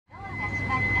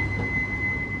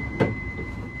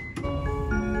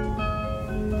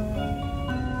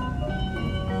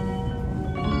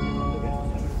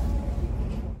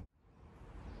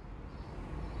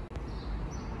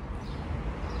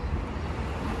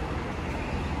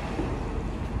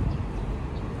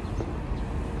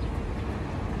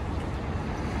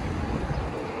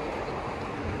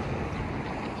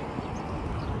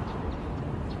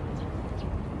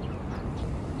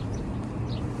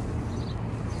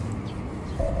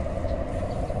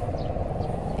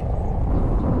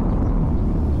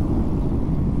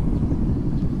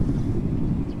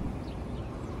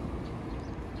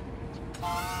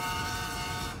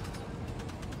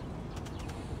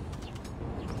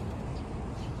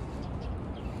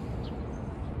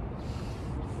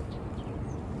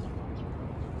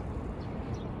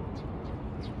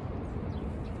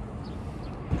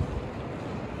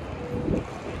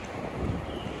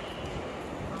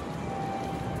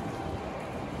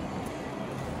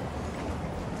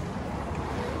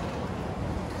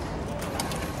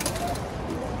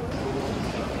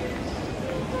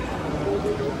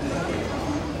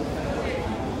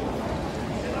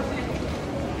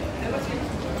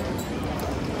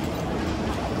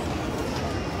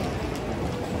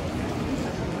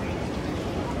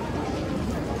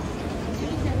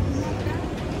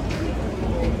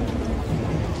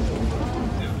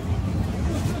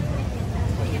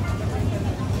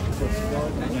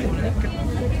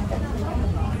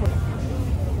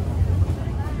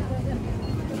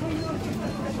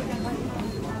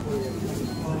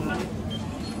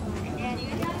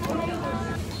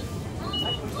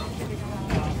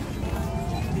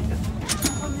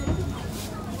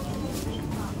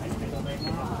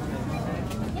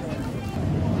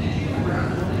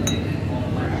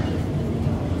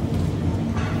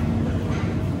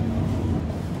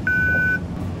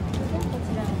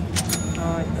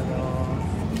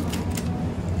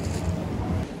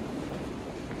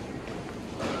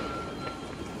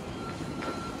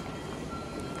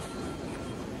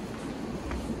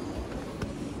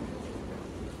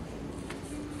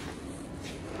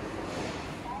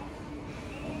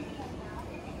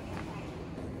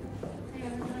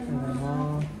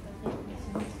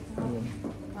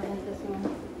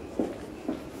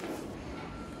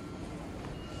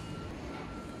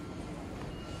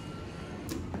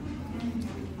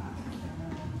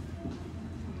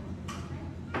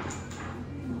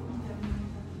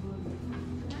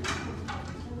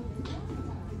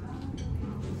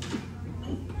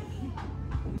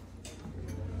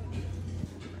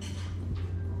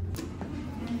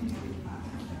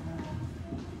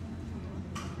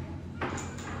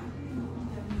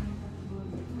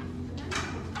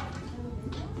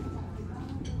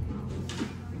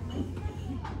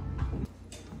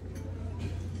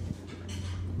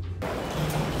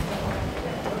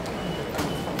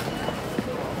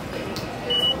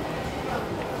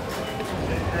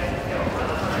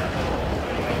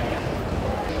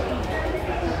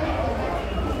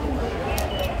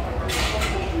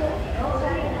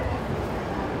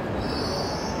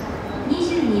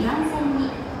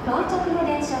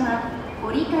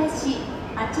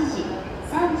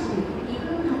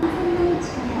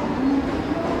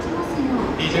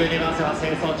22番線は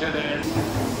清掃中です。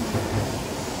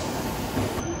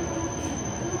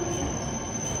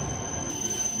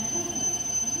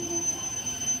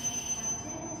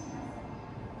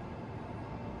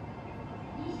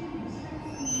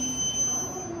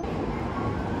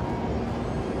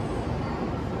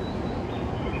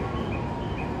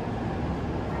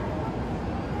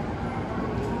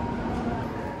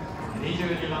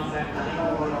22番線、谷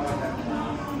川をご利用いたし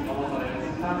ます。お元で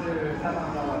す。33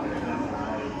番がお待ちくださ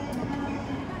い。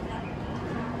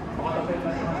お待たせいた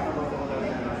しました。どうぞご乗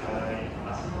車ください。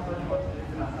足元にご注意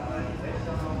ください。列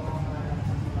車のご案内を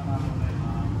してござい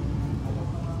ます。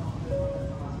お子様のお手元の足元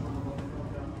ご注意く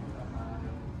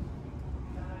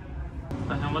ださい。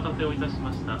大変お待たせをいたし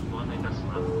ました。ご案内いたし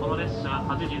ます。この列車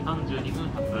8時32分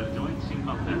発上越新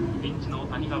幹線臨地の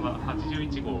谷川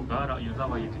81号ガーラ湯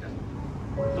沢行きです。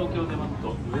東京でます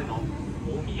と上野、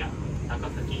大宮、高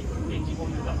崎、越後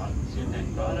湯沢、終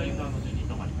点ガーラ湯沢の順に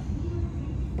停まります。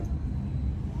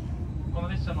この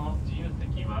列車の自由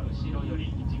席は後ろよ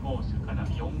り1号車から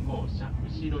4号車、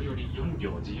後ろより4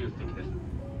両自由席です。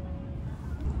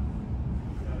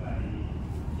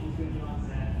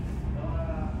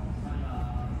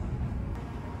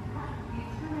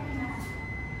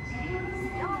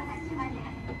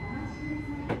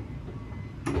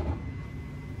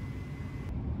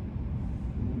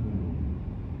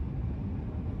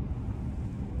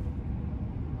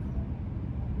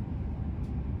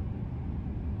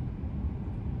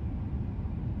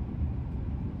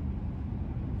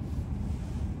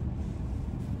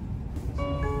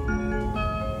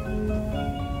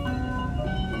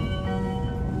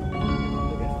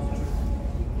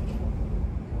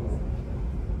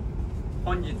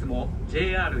本日も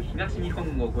JR 東日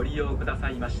本をご利用くださ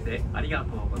いましてありがと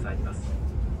うございます。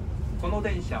この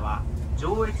電車は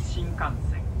上越新幹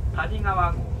線谷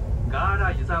川号ガー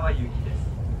ラ湯沢行きで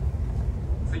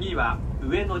す。次は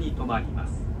上野に停まりま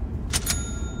す。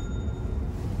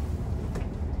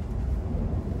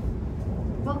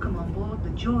 Welcome on board the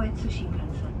Joetsu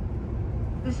Shinkansen.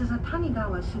 This is a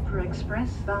Tanigawa Super Express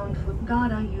bound for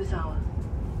Nigata-Yuzawa.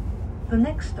 The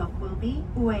next stop will be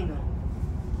Ueno.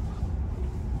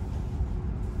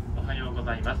 おはようご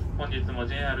ざいます。本日も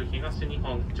JR 東日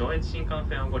本上越新幹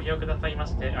線をご利用くださいま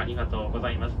してありがとうござ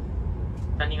います。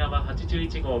谷川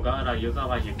81号ガーラ湯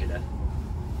沢行きです。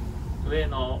上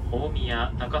野、大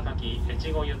宮、高崎、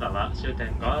越後湯沢、終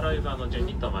点ガーラ湯沢の順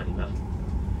に停まります。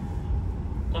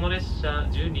この列車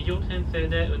12両編成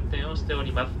で運転をしてお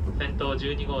ります。先頭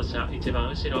12号車、一番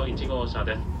後ろ1号車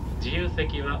です。自由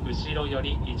席は後ろよ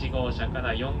り1号車か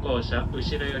ら4号車、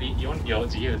後ろより4両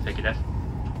自由席です。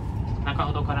中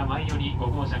ほどから前より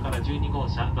5号車から12号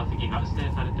車座席が指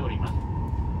定されております。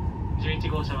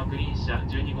11号車はグリーン車、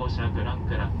12号車グラン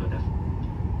クラスです。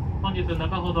本日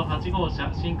中ほど8号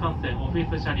車新幹線オフィ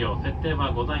ス車両設定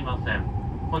はございません。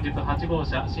本日8号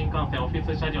車新幹線オフィ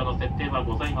ス車両の設定は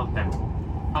ございません。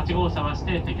8号車は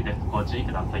指定席です。ご注意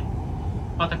ください。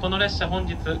またこの列車本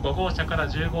日5号車から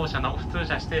10号車の普通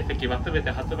車指定席は全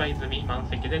て発売済み満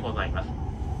席でございます。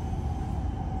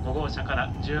5号車から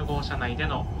10号車内で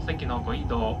のお席のご移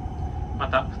動、ま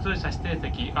た普通車指定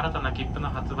席新たな切符の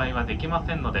発売はできま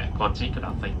せんのでご注意く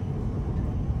ださい。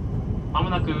まも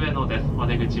なく上野です。お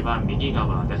出口は右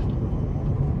側です。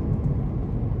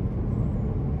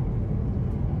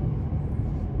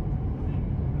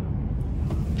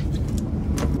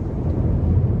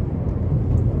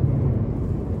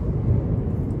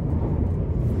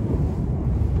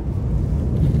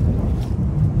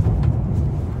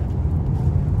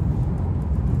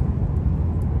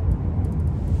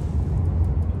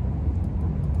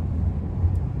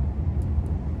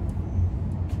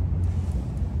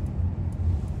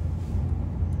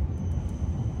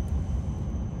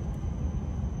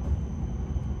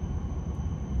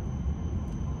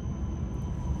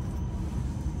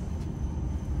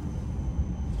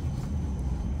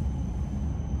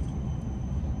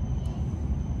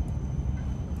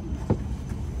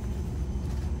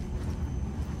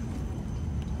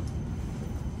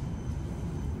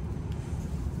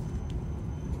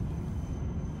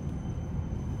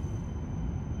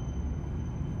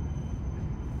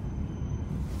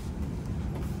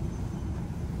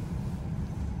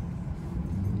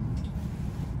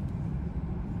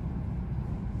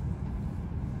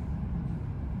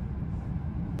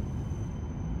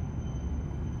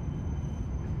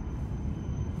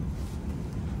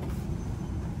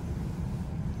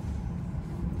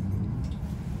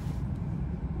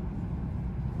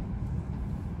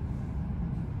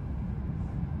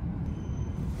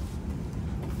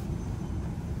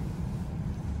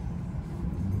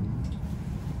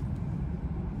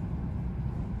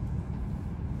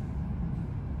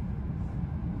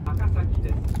高崎で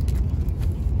す。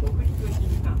国立新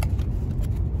幹線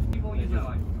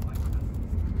Echigoyuzawaに停まります。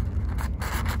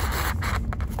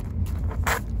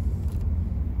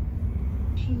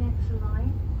Shinkansen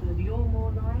line, the Ryomo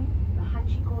line, the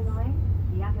Hachiko line,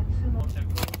 the Agatsuno. 到着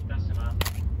をいたします。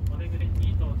お出口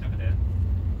に到着です。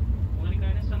お乗り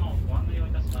換え列車のご案内を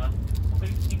いたします。北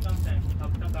陸新幹線立高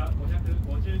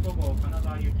555号金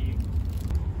沢行き。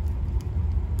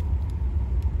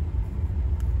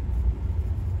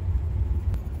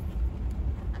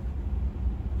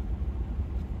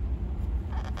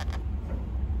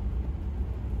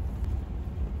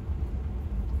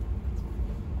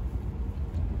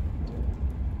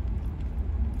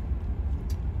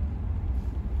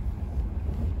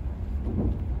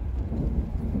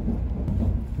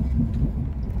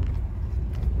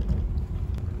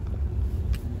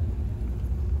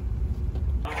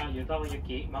湯沢行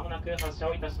き、まもなく発車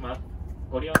をいたします。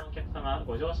ご利用のお客様、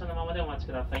ご乗車のままでお待ち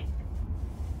ください。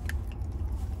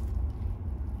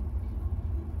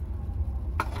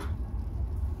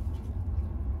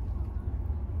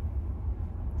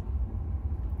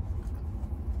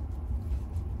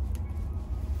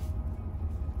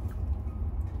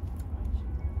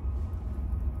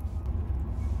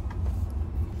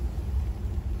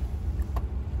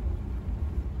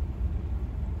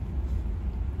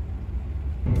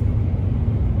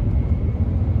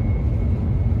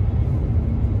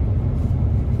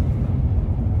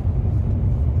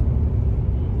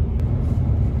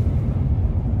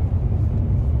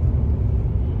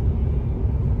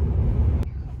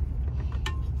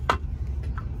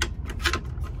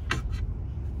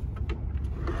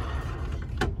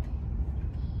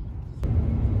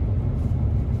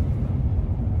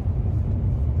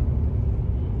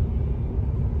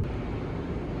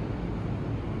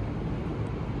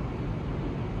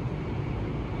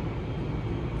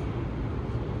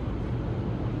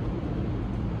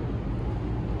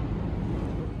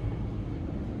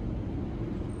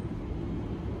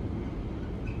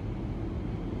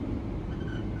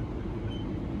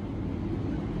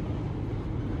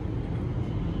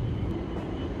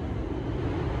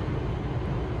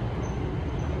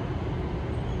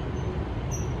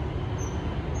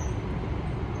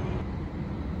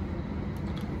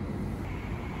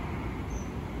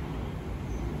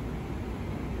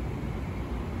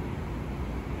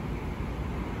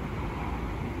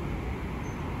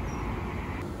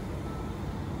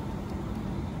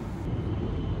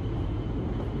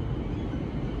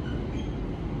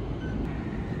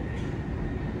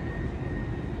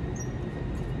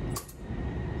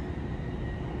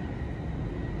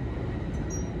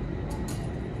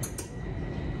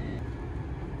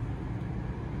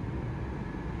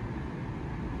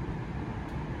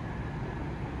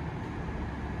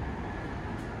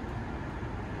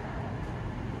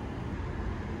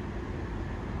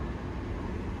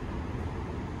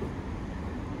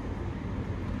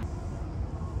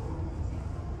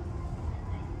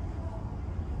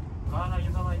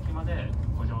まで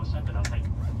ご乗車ください。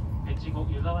越後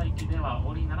湯沢駅ではお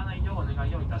降りにならないようお願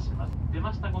いをいたします。出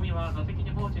ましたゴミは座席に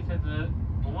放置せず、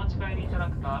お持ち帰りいただ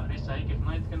くか、列車駅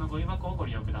備え付けのゴミ箱をご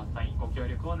利用ください。ご協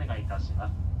力をお願いいたしま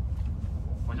す。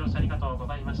ご乗車ありがとうご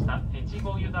ざいました。越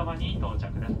後湯沢に到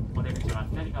着です。お出口は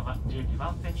左側12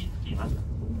番線に着きます。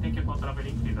Thank you for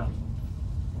traveling with us.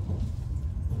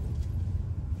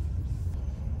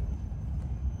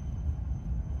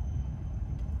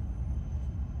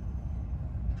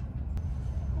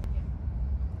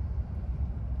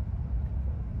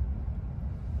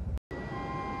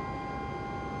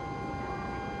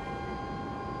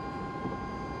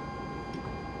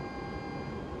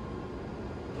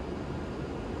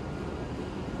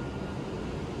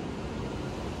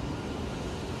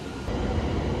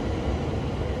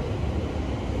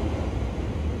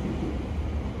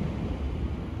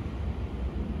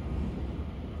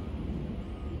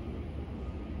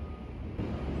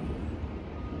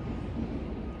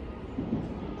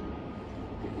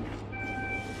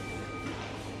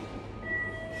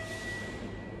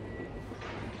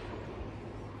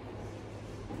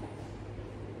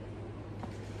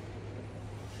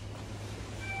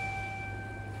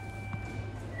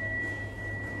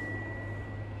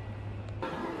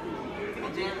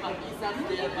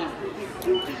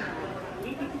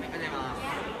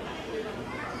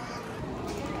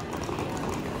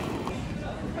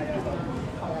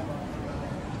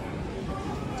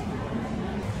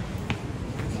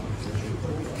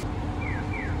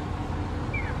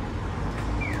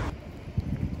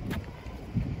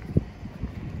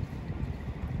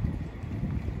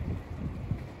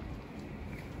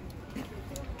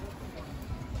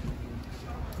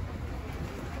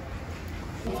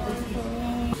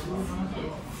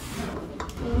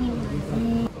うん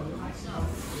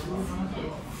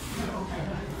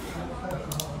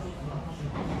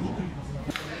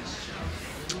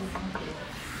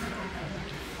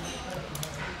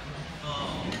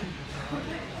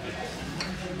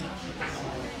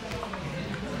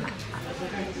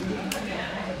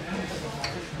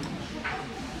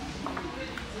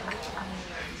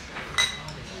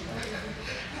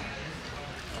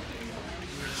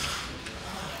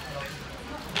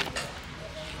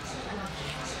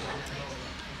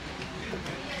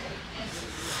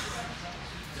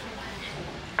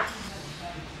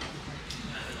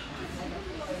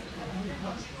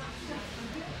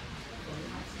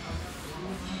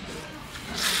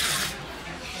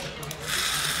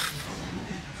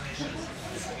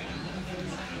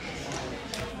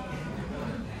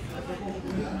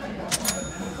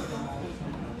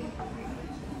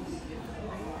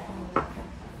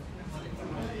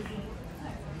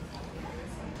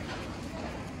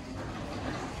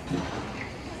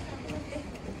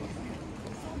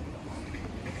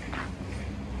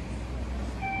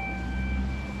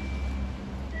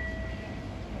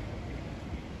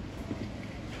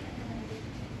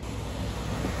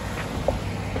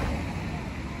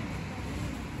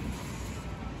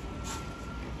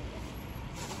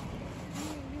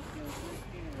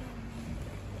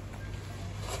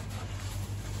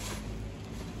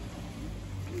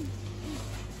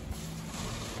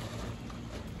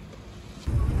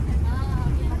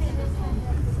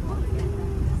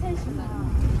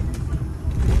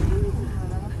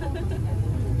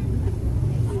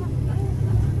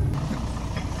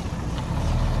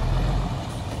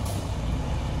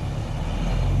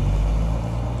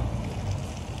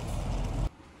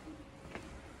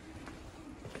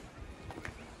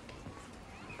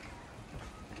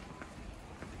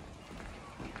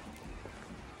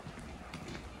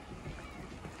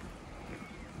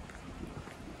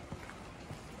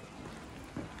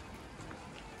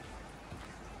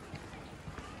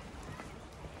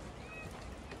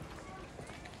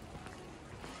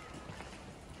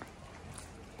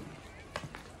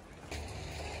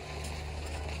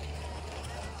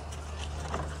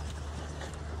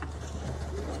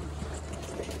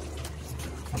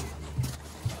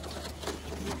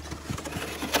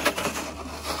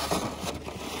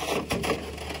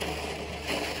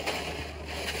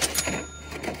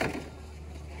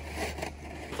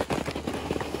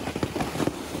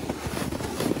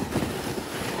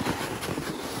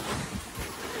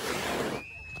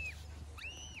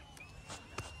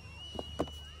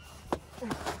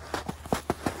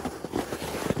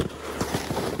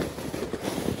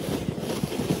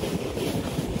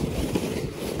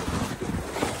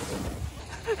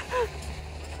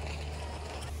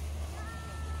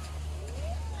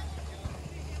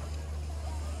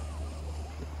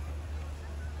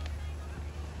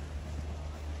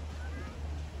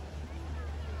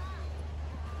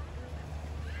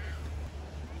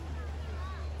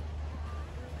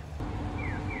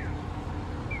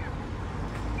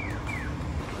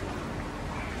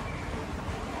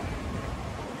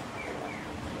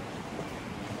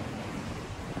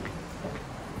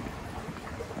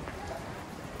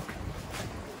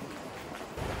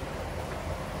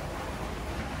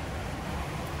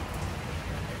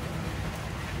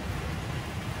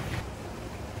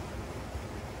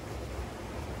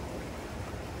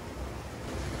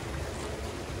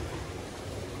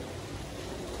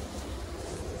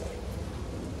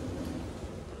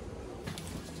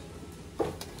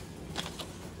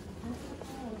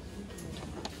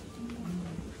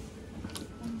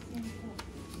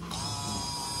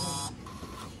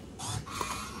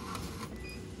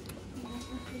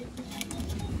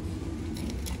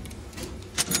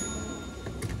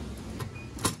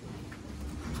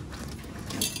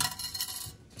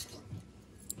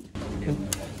350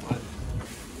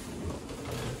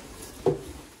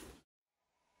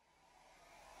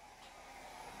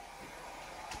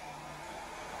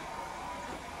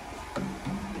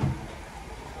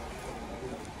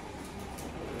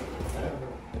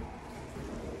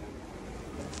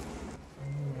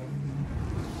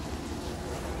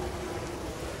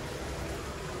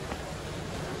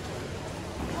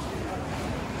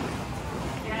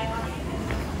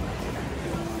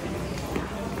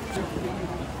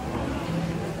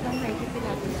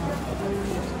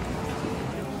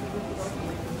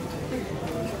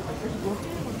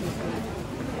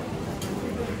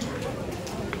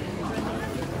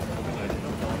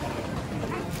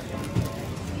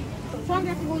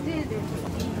円です。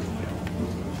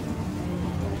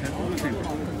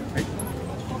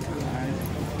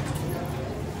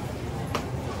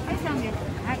はい、300。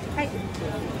はい、はい。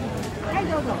はい、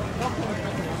どうぞ。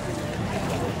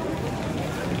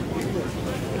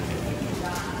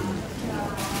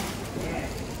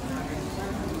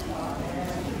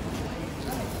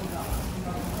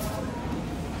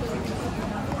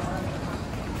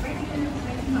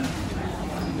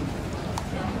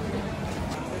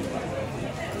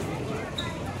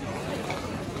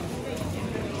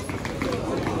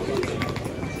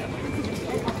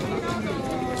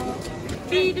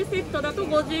ビールセットだと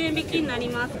50円引きになり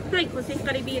ます。はい、コシヒ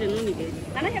カリビールのみです。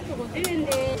750円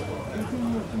です。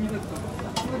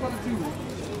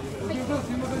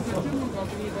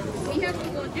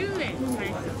250円。は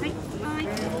い、はい、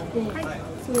はい、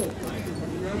そう。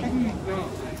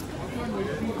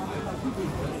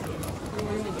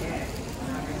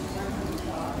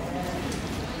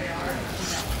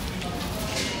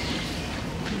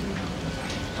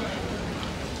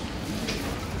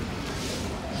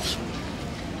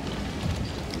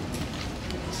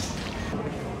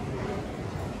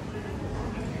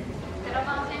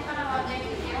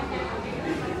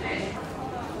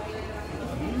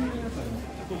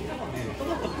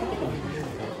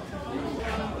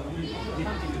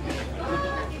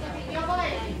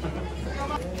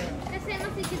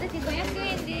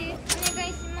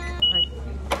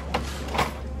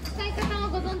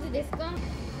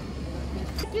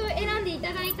選んでい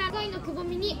ただいたコインのくぼ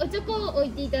みにおチョコを置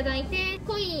いていただいて、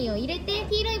コインを入れて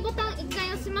黄色いボタン1回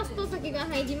押しますとお酒が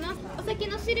入ります。お酒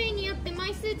の種類によって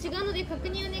枚数違うので確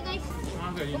認お願いしま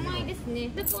す。5枚ですね。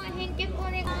どこは返却お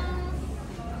願いします。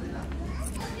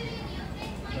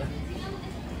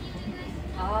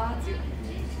あー、違う。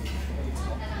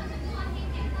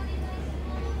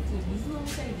水飲み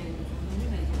たいね。飲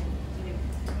めないじゃん。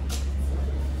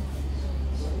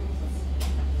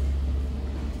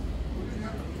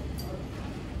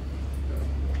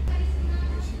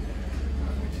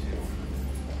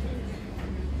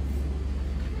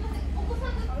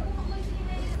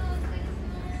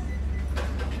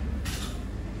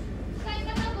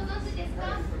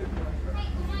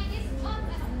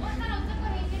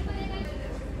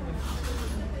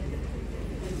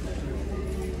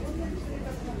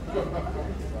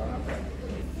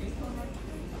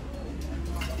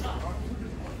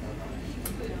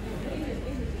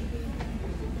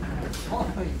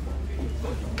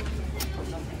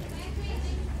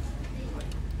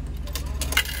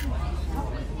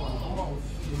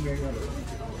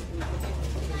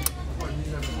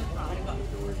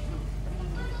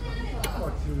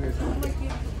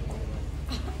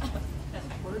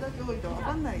これだけ多いと分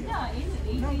かんないよ。な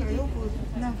んかよ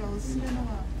くなんかおすすめの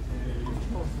が。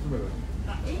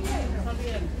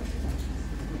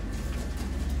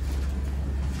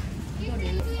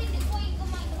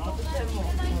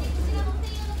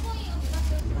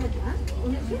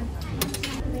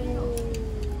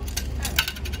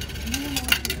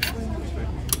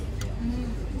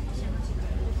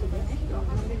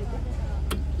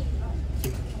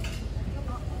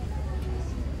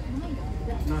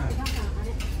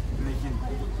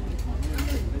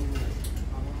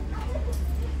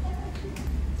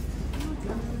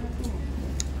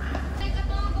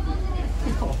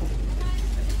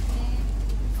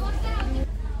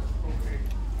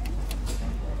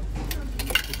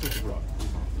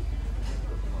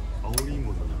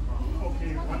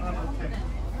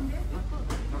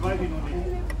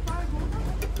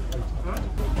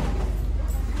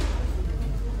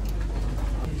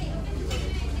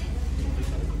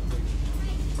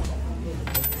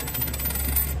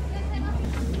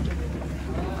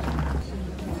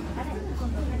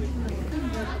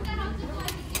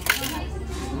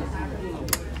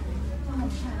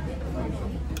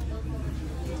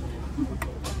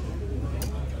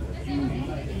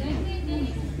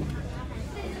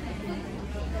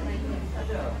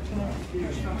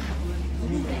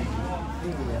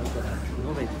から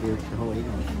黒部って言った方がいい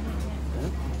かもしれない。